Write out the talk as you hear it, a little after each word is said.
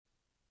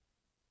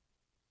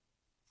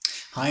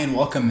Hi and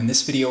welcome. In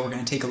this video, we're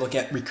going to take a look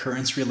at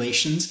recurrence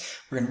relations.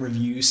 We're going to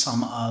review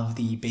some of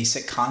the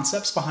basic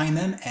concepts behind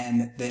them,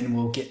 and then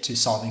we'll get to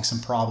solving some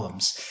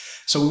problems.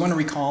 So we want to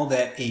recall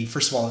that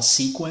first of all, a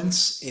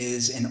sequence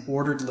is an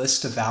ordered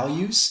list of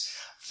values.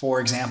 For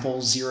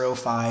example, 0,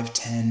 5,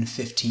 10,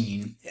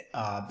 15,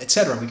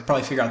 etc. We could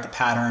probably figure out the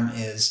pattern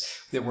is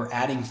that we're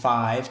adding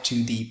 5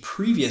 to the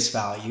previous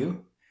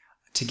value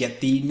to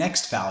get the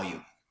next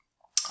value.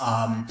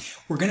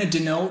 We're going to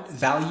denote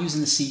values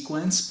in the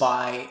sequence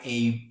by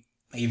a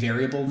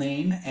variable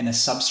name and a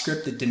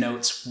subscript that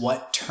denotes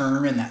what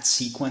term in that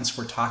sequence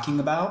we're talking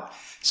about.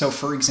 So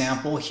for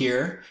example,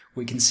 here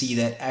we can see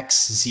that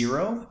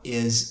x0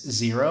 is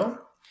 0,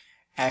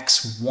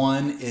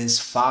 x1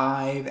 is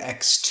 5,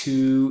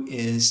 x2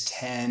 is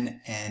 10,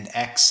 and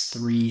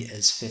x3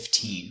 is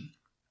 15.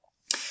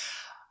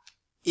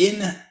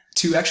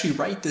 To actually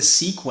write the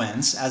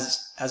sequence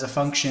as a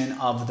function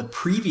of the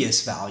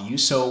previous value,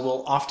 so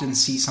we'll often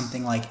see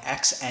something like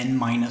xn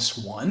minus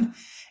 1.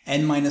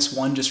 n minus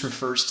 1 just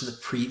refers to the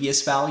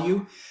previous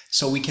value,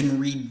 so we can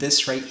read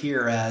this right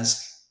here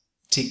as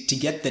to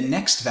get the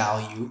next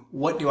value,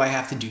 what do I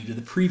have to do to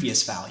the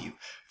previous value?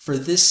 For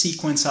this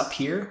sequence up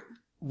here,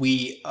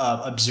 we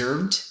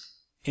observed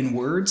in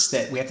words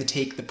that we have to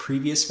take the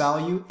previous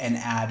value and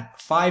add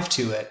 5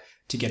 to it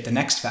to get the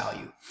next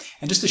value.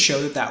 And just to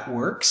show that that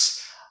works,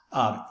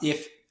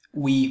 if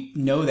we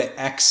know that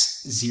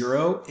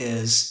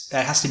x0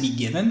 that has to be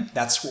given,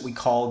 that's what we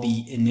call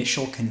the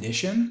initial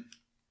condition.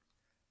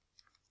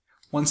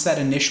 Once that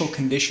initial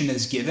condition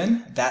is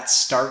given, that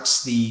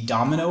starts the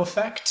domino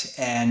effect,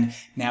 and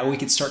now we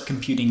can start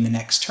computing the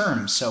next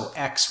term. So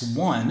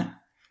x1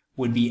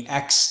 would be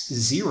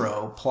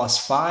x0 plus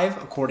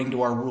 5 according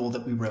to our rule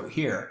that we wrote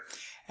here.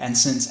 And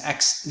since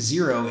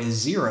x0 is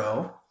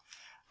 0,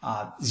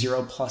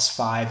 0 plus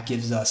 5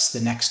 gives us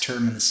the next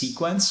term in the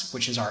sequence,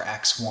 which is our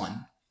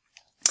x1.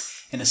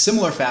 In a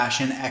similar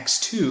fashion,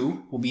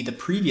 x2 will be the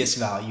previous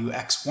value,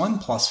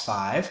 x1 plus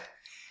 5.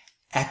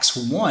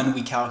 x1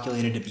 we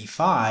calculated to be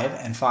 5,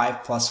 and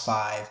 5 plus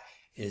 5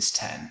 is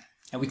 10.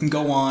 And we can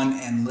go on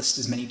and list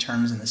as many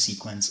terms in the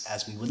sequence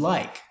as we would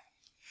like.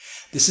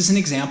 This is an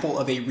example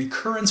of a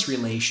recurrence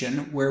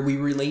relation where we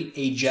relate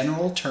a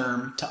general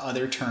term to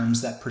other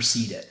terms that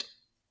precede it.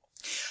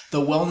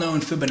 The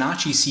well-known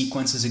Fibonacci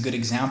sequence is a good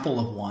example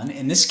of one.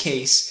 In this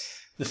case,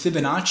 the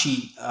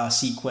Fibonacci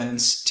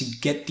sequence, to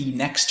get the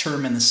next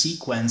term in the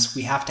sequence,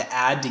 we have to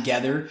add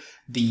together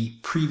the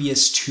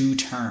previous two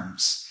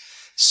terms.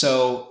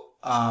 So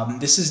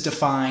this is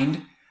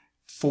defined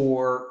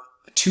for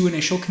two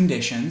initial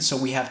conditions. So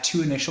we have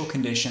two initial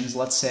conditions.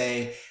 Let's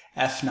say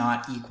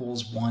f0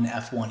 equals 1,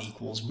 f1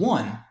 equals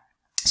 1.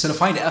 So to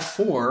find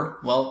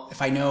f4, well,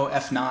 if I know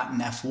f0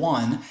 and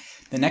f1,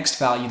 the next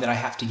value that I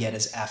have to get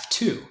is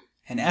f2.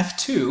 And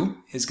f2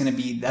 is going to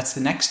be, that's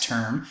the next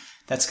term,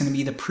 that's going to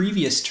be the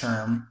previous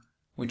term,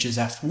 which is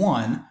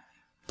f1,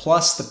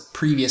 plus the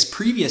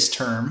previous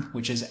term,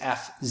 which is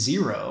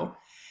f0.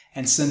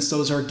 And since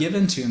those are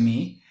given to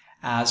me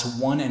as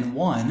 1 and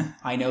 1,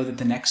 I know that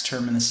the next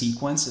term in the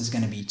sequence is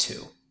going to be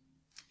 2.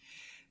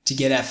 To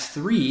get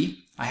f3,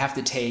 I have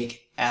to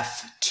take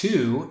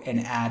f2 and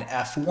add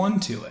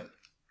f1 to it.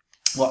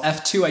 Well,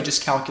 f2 I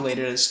just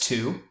calculated as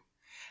 2.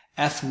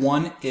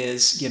 f1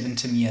 is given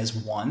to me as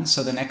 1,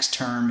 so the next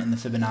term in the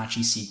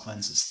Fibonacci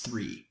sequence is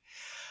 3.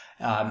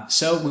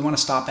 So we want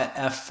to stop at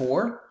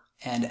f4,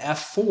 and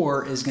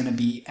f4 is going to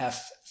be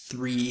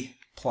f3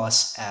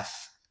 plus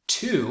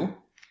f2.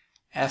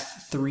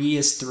 f3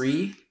 is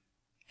 3,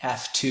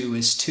 f2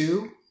 is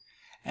 2,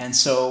 and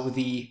so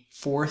the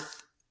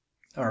fifth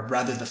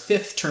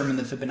term in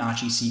the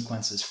Fibonacci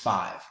sequence is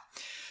 5.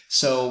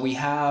 So we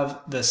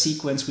have the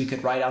sequence, we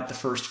could write out the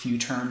first few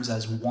terms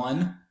as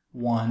 1,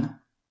 1,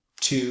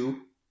 2,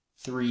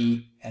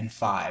 3, and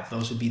 5.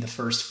 Those would be the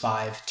first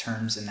 5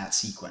 terms in that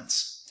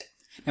sequence.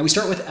 Now we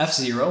start with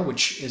f0,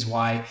 which is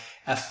why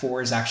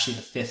f4 is actually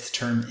the fifth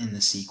term in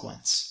the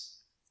sequence.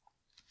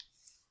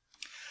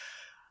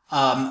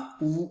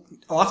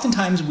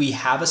 Oftentimes we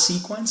have a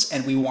sequence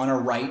and we want to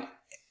write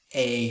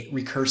a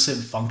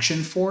recursive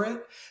function for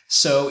it.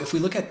 So if we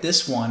look at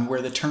this one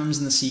where the terms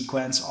in the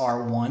sequence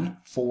are 1,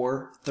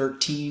 4,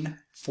 13,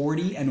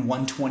 40, and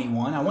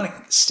 121, I want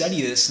to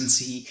study this and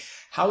see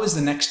how is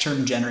the next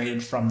term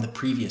generated from the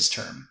previous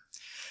term.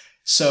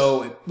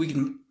 So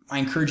I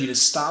encourage you to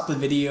stop the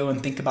video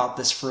and think about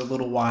this for a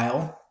little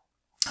while.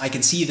 I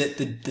can see that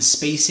the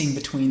spacing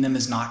between them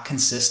is not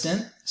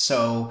consistent.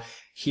 So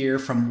here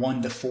from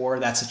 1 to 4,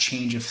 that's a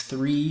change of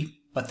 3,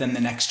 but then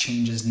the next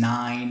change is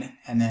 9,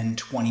 and then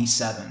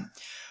 27.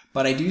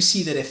 But I do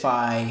see that if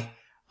I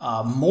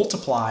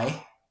multiply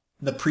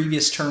the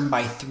previous term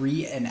by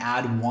 3 and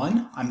add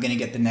 1, I'm going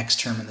to get the next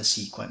term in the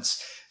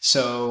sequence.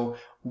 So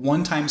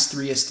 1 times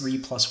 3 is 3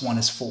 plus 1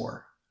 is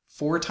 4.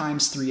 4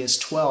 times 3 is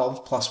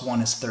 12 plus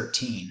 1 is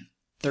 13.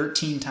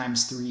 13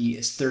 times 3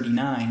 is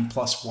 39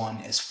 plus 1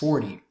 is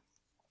 40.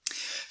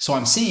 So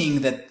I'm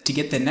seeing that to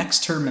get the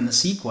next term in the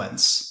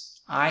sequence,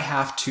 I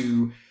have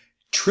to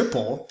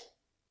triple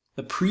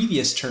the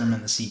previous term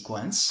in the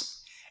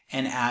sequence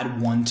and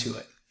add 1 to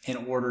it in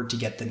order to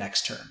get the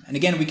next term. And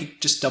again, we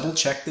could just double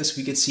check this.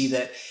 We could see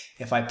that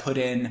if I put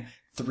in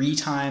 3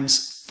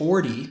 times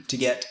 40 to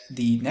get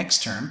the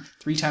next term,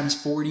 3 times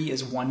 40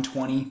 is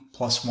 120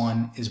 plus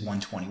 1 is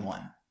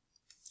 121.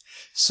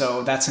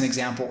 So that's an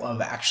example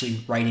of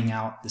actually writing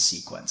out the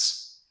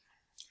sequence.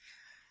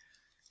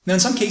 Now in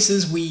some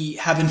cases we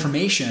have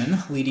information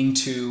leading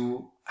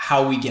to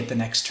how we get the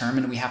next term,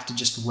 and we have to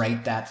just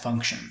write that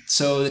function.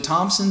 So the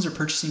Thompsons are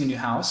purchasing a new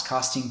house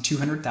costing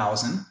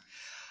 $200,000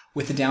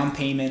 with a down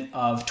payment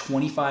of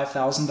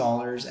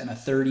 $25,000 and a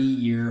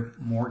 30-year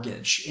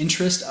mortgage.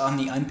 Interest on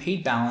the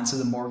unpaid balance of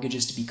the mortgage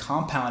is to be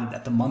compounded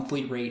at the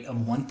monthly rate of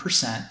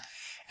 1%,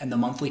 and the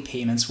monthly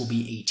payments will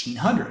be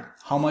 $1,800.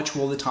 How much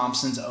will the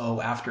Thompsons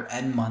owe after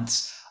n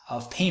months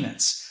of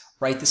payments?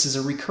 Right, this is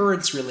a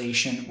recurrence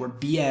relation where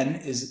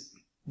Bn is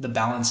the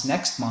balance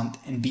next month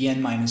and Bn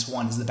minus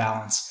 1 is the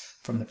balance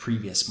from the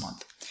previous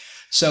month.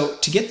 So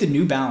to get the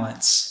new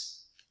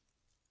balance,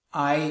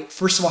 I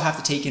first of all have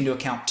to take into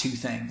account 2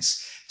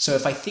 things. So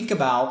if I think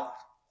about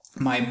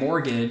my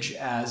mortgage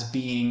as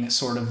being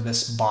sort of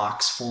this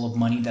box full of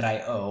money that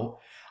I owe,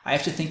 I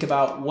have to think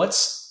about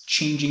what's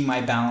changing my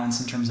balance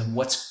in terms of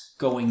what's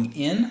going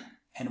in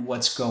and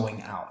what's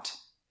going out.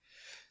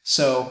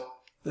 So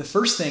the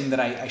first thing that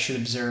I should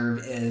observe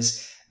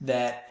is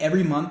that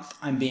every month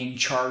I'm being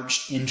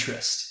charged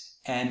interest,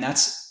 and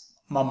that's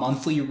a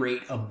monthly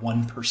rate of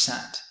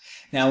 1%.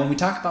 Now, when we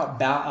talk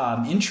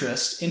about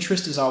interest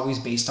is always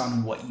based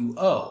on what you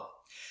owe.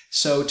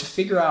 So to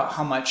figure out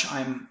how much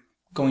I'm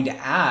going to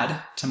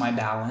add to my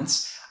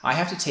balance, I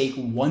have to take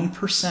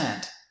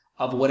 1%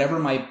 of whatever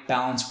my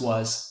balance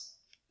was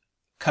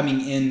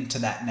coming into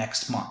that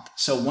next month.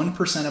 So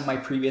 1% of my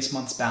previous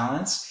month's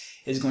balance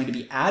is going to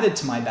be added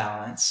to my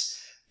balance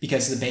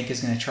because the bank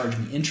is going to charge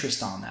me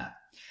interest on that.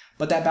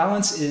 But that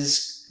balance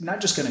is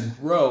not just going to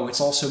grow,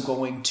 it's also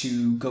going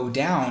to go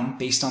down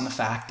based on the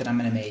fact that I'm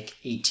going to make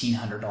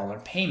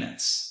 $1,800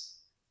 payments.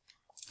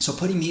 So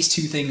putting these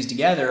 2 things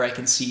together, I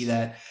can see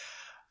that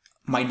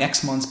my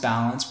next month's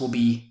balance will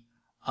be,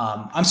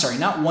 I'm sorry,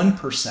 not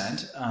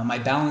 1%. My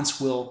balance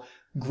will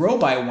grow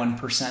by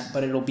 1%,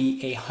 but it'll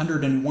be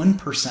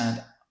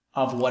 101%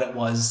 of what it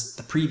was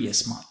the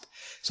previous month.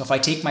 So if I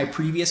take my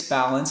previous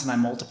balance and I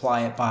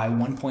multiply it by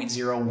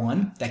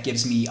 1.01, that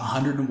gives me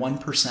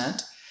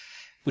 101%.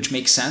 Which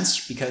makes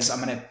sense because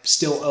I'm going to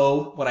still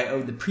owe what I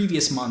owed the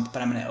previous month,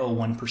 but I'm going to owe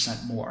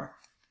 1% more.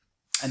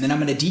 And then I'm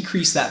going to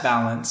decrease that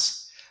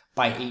balance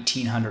by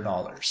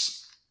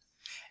 $1,800.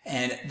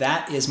 And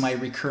that is my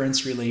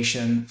recurrence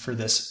relation for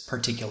this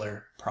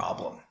particular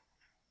problem.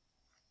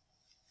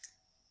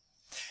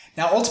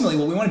 Now, ultimately,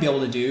 what we want to be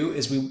able to do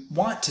is we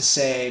want to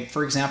say,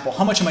 for example,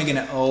 how much am I going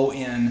to owe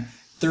in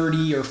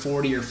 30 or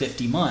 40 or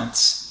 50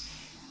 months?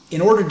 In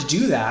order to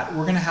do that,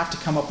 we're going to have to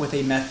come up with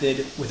a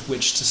method with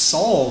which to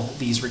solve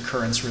these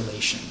recurrence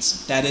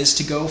relations. That is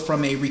to go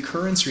from a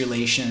recurrence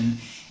relation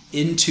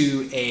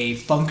into a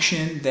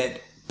function that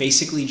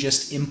basically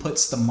just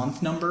inputs the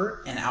month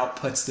number and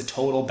outputs the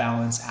total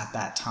balance at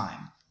that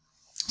time.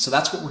 So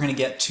that's what we're going to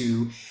get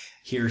to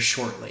here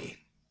shortly.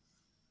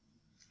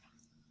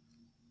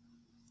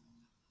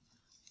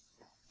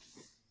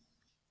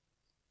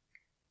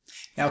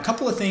 Now, a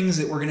couple of things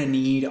that we're going to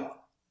need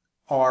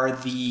are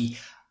the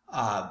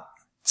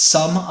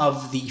sum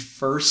of the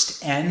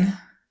first n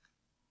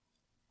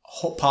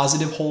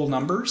positive whole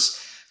numbers.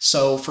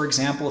 So for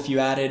example, if you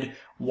added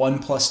 1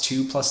 plus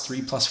 2 plus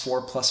 3 plus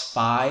 4 plus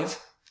 5,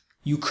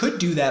 you could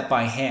do that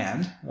by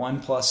hand.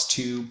 1 plus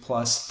 2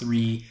 plus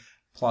 3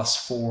 plus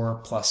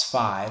 4 plus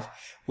 5,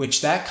 which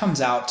that comes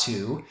out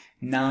to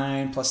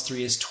 9 plus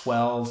 3 is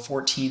 12,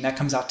 14, that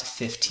comes out to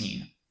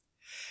 15.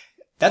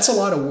 That's a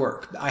lot of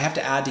work. I have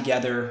to add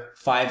together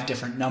 5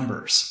 different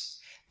numbers.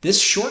 This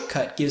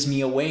shortcut gives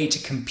me a way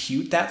to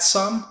compute that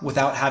sum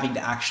without having to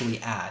actually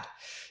add.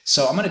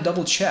 So I'm going to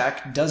double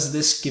check, does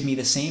this give me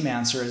the same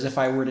answer as if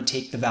I were to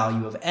take the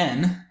value of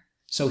n?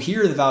 So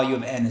here the value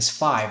of n is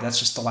 5, that's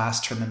just the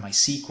last term in my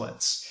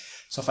sequence.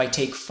 So if I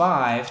take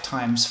 5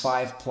 times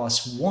 5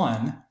 plus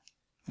 1,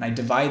 and I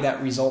divide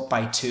that result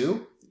by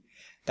 2,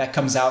 that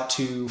comes out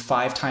to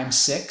 5 times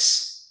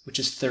 6, which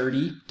is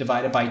 30,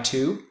 divided by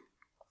 2.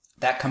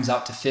 That comes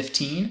out to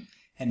 15,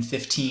 and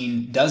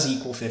 15 does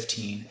equal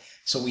 15.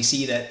 So we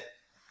see that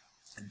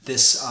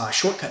this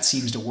shortcut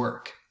seems to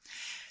work.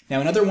 Now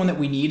another one that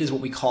we need is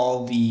what we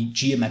call the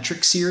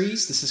geometric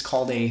series.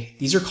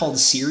 These are called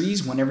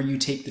series whenever you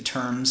take the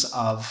terms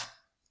of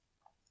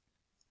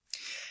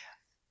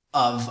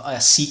a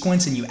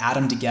sequence and you add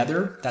them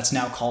together. That's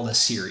now called a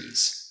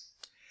series.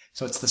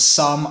 So it's the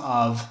sum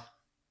of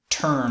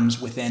terms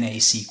within a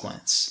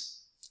sequence.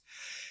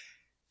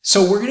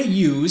 So we're going to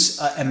use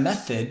a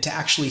method to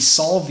actually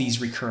solve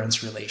these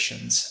recurrence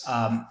relations.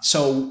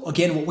 So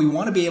again, what we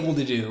want to be able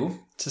to do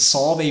to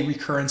solve a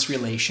recurrence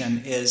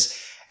relation is,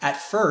 at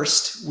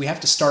first, we have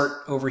to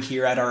start over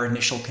here at our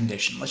initial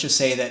condition. Let's just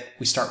say that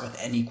we start with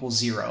n equals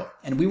 0,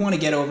 and we want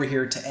to get over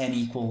here to n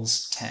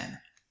equals 10.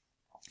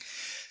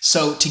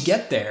 So to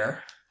get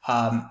there,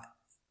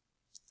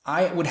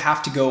 I would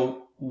have to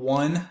go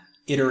one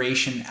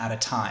iteration at a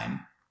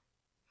time.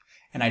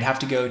 And I'd have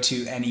to go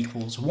to n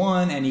equals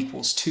 1, n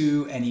equals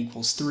 2, n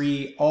equals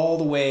 3, all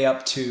the way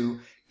up to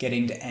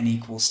getting to n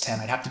equals 10.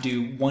 I'd have to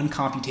do one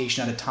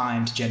computation at a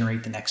time to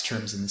generate the next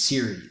terms in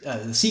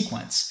the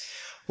sequence.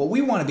 What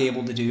we want to be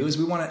able to do is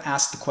we want to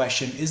ask the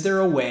question, is there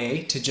a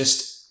way to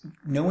just,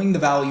 knowing the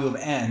value of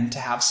n, to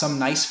have some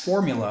nice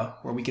formula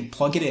where we could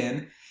plug it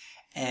in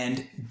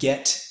and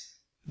get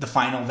the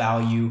final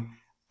value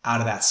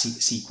out of that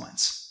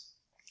sequence?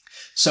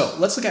 So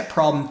let's look at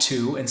problem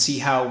 2 and see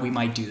how we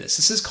might do this.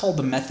 This is called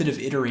the method of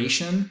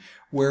iteration,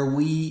 where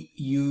we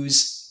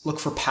look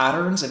for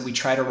patterns and we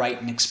try to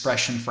write an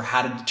expression for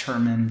how to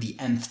determine the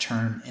nth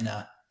term in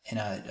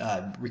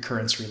a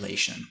recurrence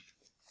relation.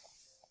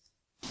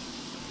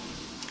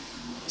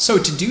 So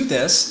to do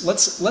this,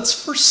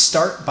 let's first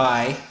start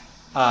by,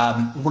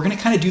 we're going to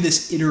kind of do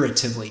this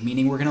iteratively,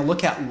 meaning we're going to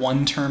look at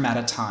one term at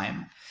a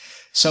time.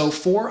 So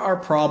for our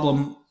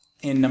problem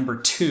in number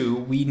 2,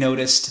 we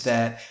noticed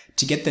that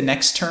to get the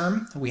next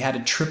term, we had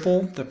to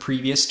triple the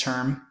previous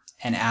term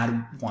and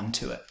add 1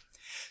 to it.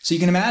 So you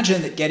can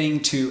imagine that getting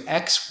to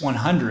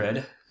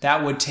x100,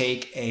 that would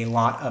take a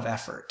lot of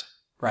effort,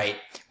 right?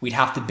 We'd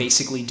have to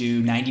basically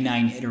do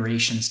 99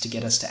 iterations to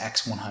get us to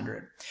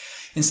x100.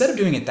 Instead of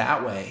doing it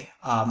that way,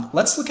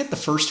 let's look at the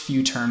first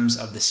few terms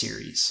of the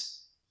sequence,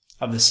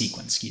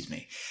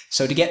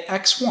 So to get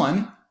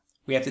x1,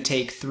 we have to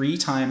take 3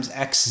 times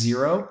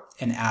x0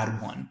 and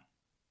add 1.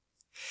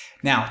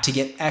 Now, to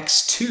get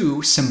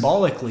x2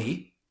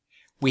 symbolically,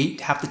 we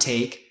have to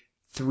take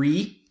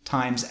 3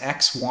 times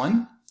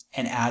x1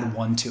 and add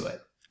 1 to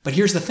it. But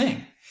here's the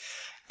thing.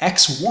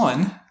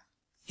 x1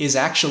 is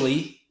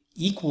actually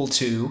equal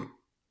to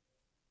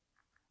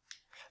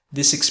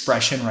this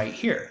expression right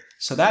here.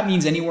 So that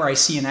means anywhere I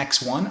see an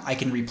x1, I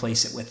can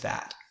replace it with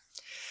that.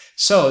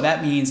 So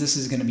that means this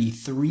is going to be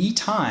 3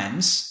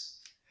 times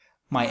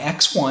my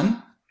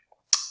x1,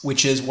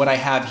 which is what I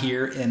have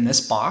here in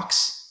this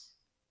box.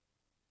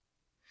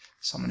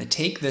 So I'm going to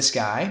take this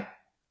guy,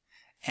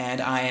 and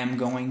I am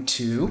going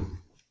to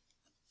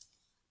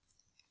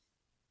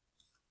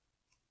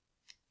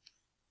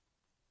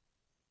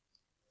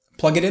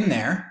plug it in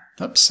there.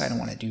 Oops, I don't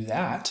want to do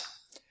that.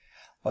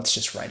 Let's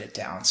just write it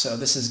down. So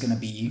this is going to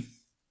be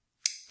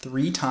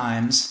 3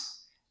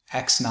 times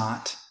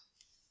x0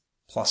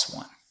 plus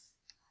 1.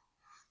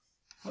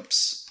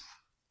 Whoops.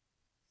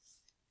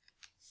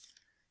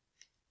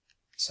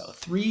 So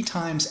 3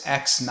 times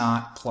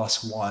x0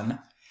 plus 1.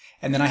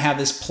 And then I have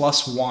this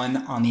plus 1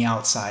 on the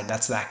outside.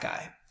 That's that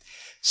guy.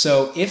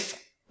 So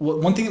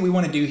one thing that we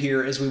want to do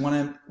here is we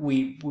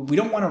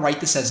don't want to write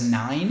this as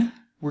 9.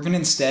 We're going to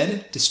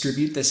instead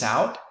distribute this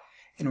out,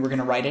 and we're going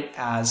to write it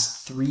as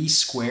 3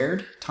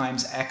 squared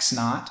times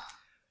x0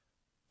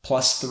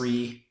 plus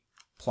 3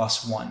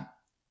 plus 1.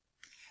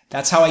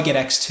 That's how I get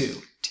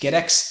x2. To get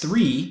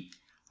x3,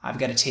 I've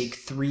got to take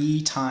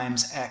 3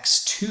 times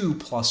x2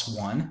 plus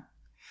 1.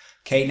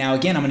 Okay, now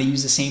again, I'm going to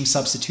use the same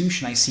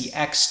substitution. I see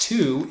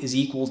x2 is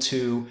equal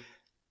to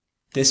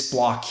this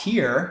block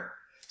here,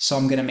 so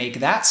I'm going to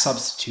make that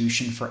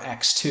substitution for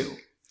x2.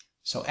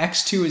 So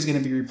x2 is going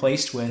to be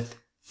replaced with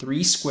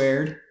 3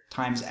 squared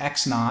times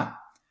x0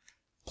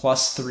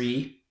 plus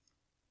 3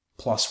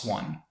 plus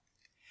 1.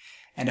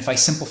 And if I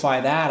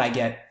simplify that, I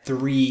get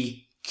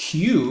 3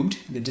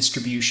 cubed, the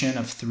distribution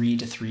of 3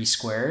 to 3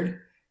 squared,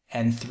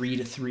 and 3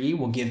 to 3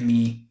 will give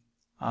me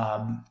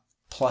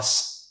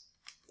plus.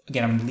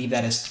 Again, I'm going to leave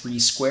that as 3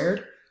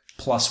 squared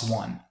plus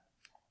 1.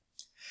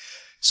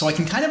 So I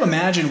can kind of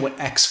imagine what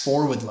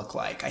x4 would look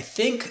like. I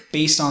think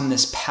based on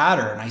this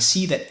pattern, I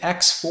see that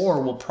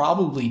x4 will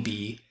probably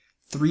be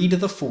 3 to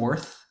the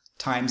 4th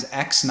times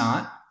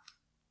x0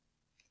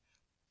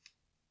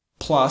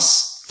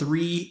 plus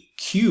 3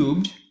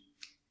 cubed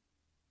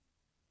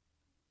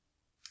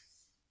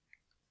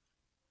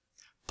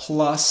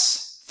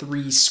plus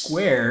 3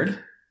 squared,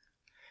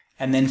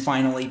 and then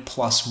finally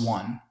plus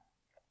 1.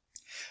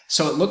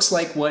 So it looks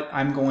like what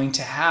I'm going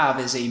to have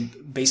is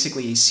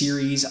basically a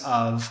series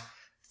of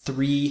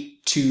 3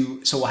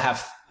 to, so we'll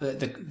have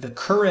the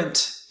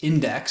current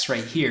index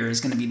right here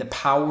is going to be the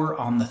power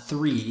on the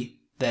 3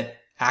 that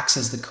acts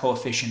as the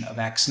coefficient of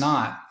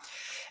x0.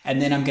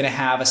 And then I'm going to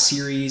have a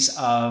series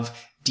of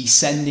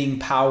descending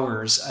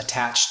powers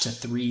attached to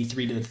 3 to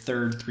the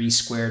 3rd, 3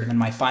 squared, and then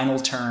my final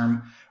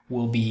term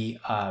will be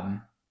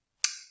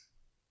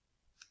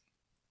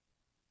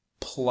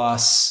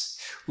plus,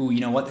 you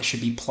know what? This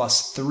should be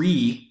plus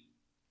 3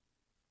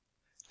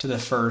 to the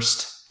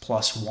 1st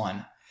plus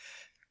 1.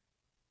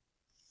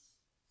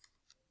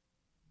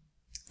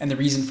 And the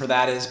reason for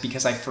that is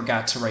because I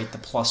forgot to write the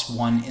plus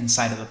 1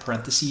 inside of the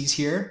parentheses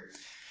here.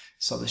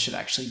 So this should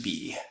actually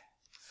be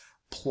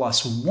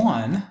plus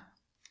 1,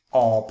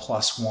 all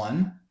plus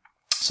 1.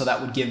 So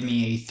that would give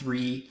me a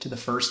 3 to the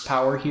 1st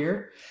power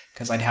here,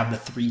 because I'd have the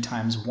 3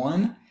 times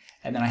 1,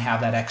 and then I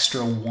have that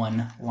extra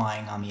 1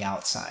 lying on the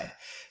outside.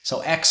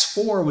 So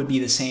x4 would be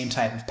the same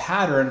type of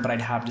pattern, but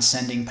I'd have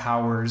descending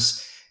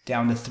powers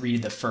down to 3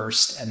 to the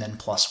 1st and then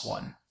plus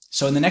 1.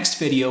 So in the next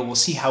video, we'll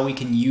see how we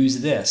can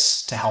use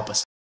this to help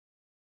us